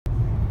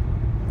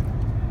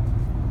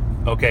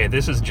Okay,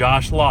 this is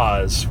Josh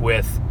Laws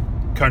with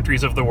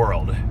Countries of the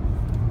World.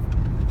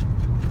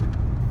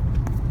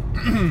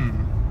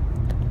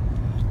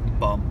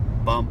 Bump,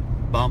 bump,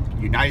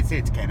 bump. United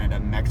States, Canada,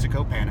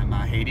 Mexico, Panama,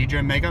 Haiti,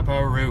 Jamaica,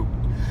 Peru,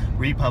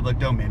 Republic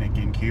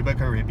Dominican, Cuba,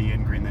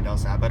 Caribbean, Greenland, El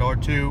Salvador,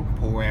 too,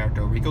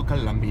 Puerto Rico,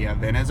 Colombia,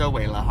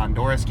 Venezuela,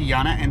 Honduras,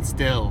 Guyana, and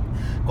still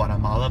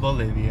Guatemala,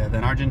 Bolivia,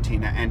 then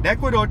Argentina, and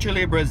Ecuador,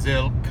 Chile,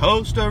 Brazil,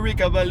 Costa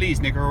Rica, Belize,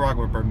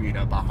 Nicaragua,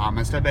 Bermuda,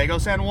 Bahamas, Tobago,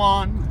 San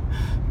Juan,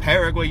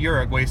 Paraguay,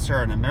 Uruguay,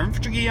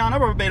 Suriname, Guyana,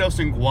 Barbados,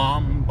 and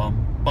Guam. Bump,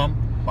 bump,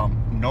 bump.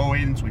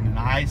 Norway and Sweden,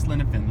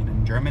 Iceland, and Finland,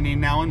 and Germany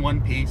now in one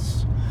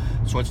piece.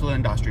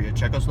 Switzerland, Austria,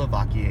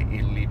 Czechoslovakia,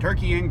 Italy,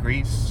 Turkey, and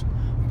Greece.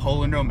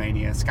 Poland,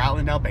 Romania,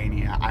 Scotland,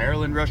 Albania,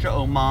 Ireland, Russia,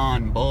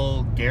 Oman,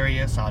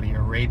 Bulgaria, Saudi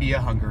Arabia,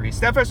 Hungary,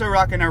 Cyprus,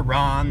 Iraq, and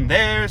Iran.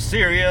 There's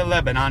Syria,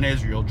 Lebanon,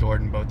 Israel,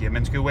 Jordan, both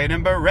Yemen, Kuwait,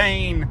 and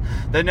Bahrain.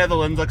 The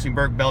Netherlands,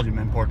 Luxembourg, Belgium,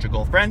 and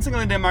Portugal. France,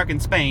 England, Denmark,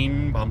 and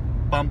Spain. Bump,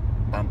 bump,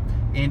 bump.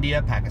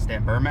 India,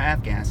 Pakistan, Burma,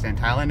 Afghanistan,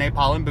 Thailand,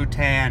 Nepal, and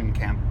Bhutan,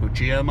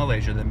 Cambodia,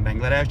 Malaysia, then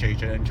Bangladesh,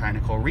 Asia, and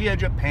China, Korea,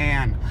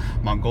 Japan,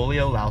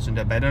 Mongolia, Laos, and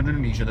Tibet,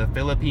 Indonesia, the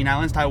Philippine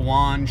Islands,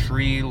 Taiwan,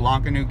 Sri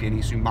Lanka, New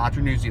Guinea,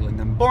 Sumatra, New Zealand,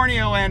 then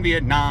Borneo, and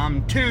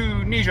Vietnam,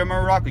 Tunisia,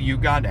 Morocco,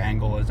 Uganda,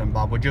 Angola,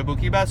 Zimbabwe,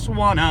 Djibouti,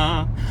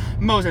 Botswana,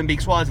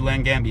 Mozambique,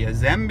 Swaziland, Gambia,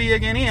 Zambia,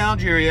 Guinea,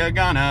 Algeria,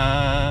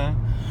 Ghana,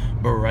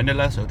 Burundi,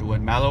 Lesotho,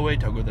 and Malawi,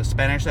 Togo. The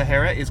Spanish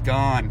Sahara is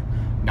gone.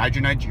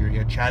 Niger,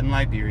 Nigeria, Chad and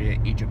Liberia,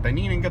 Egypt,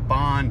 Benin and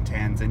Gabon,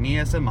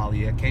 Tanzania,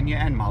 Somalia, Kenya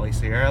and Mali,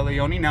 Sierra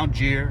Leone and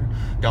Algier,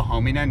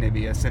 Dahomey,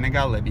 Namibia,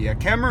 Senegal, Libya,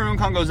 Cameroon,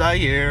 Congo,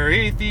 Zaire,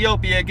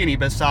 Ethiopia,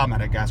 Guinea-Bissau,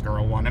 Madagascar,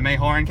 Rwanda,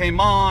 Mahore and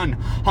Cayman,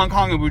 Hong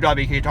Kong, Abu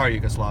Dhabi, Qatar,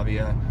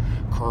 Yugoslavia,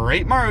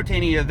 Great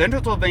Mauritania, then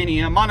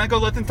Pennsylvania, Monaco,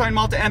 Liechtenstein,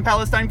 Malta, and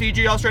Palestine,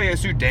 Fiji, Australia,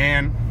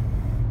 Sudan.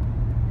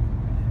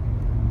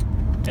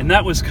 And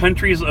that was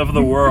Countries of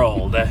the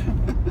World.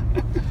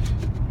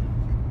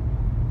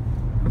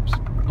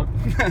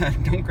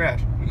 Don't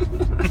crash.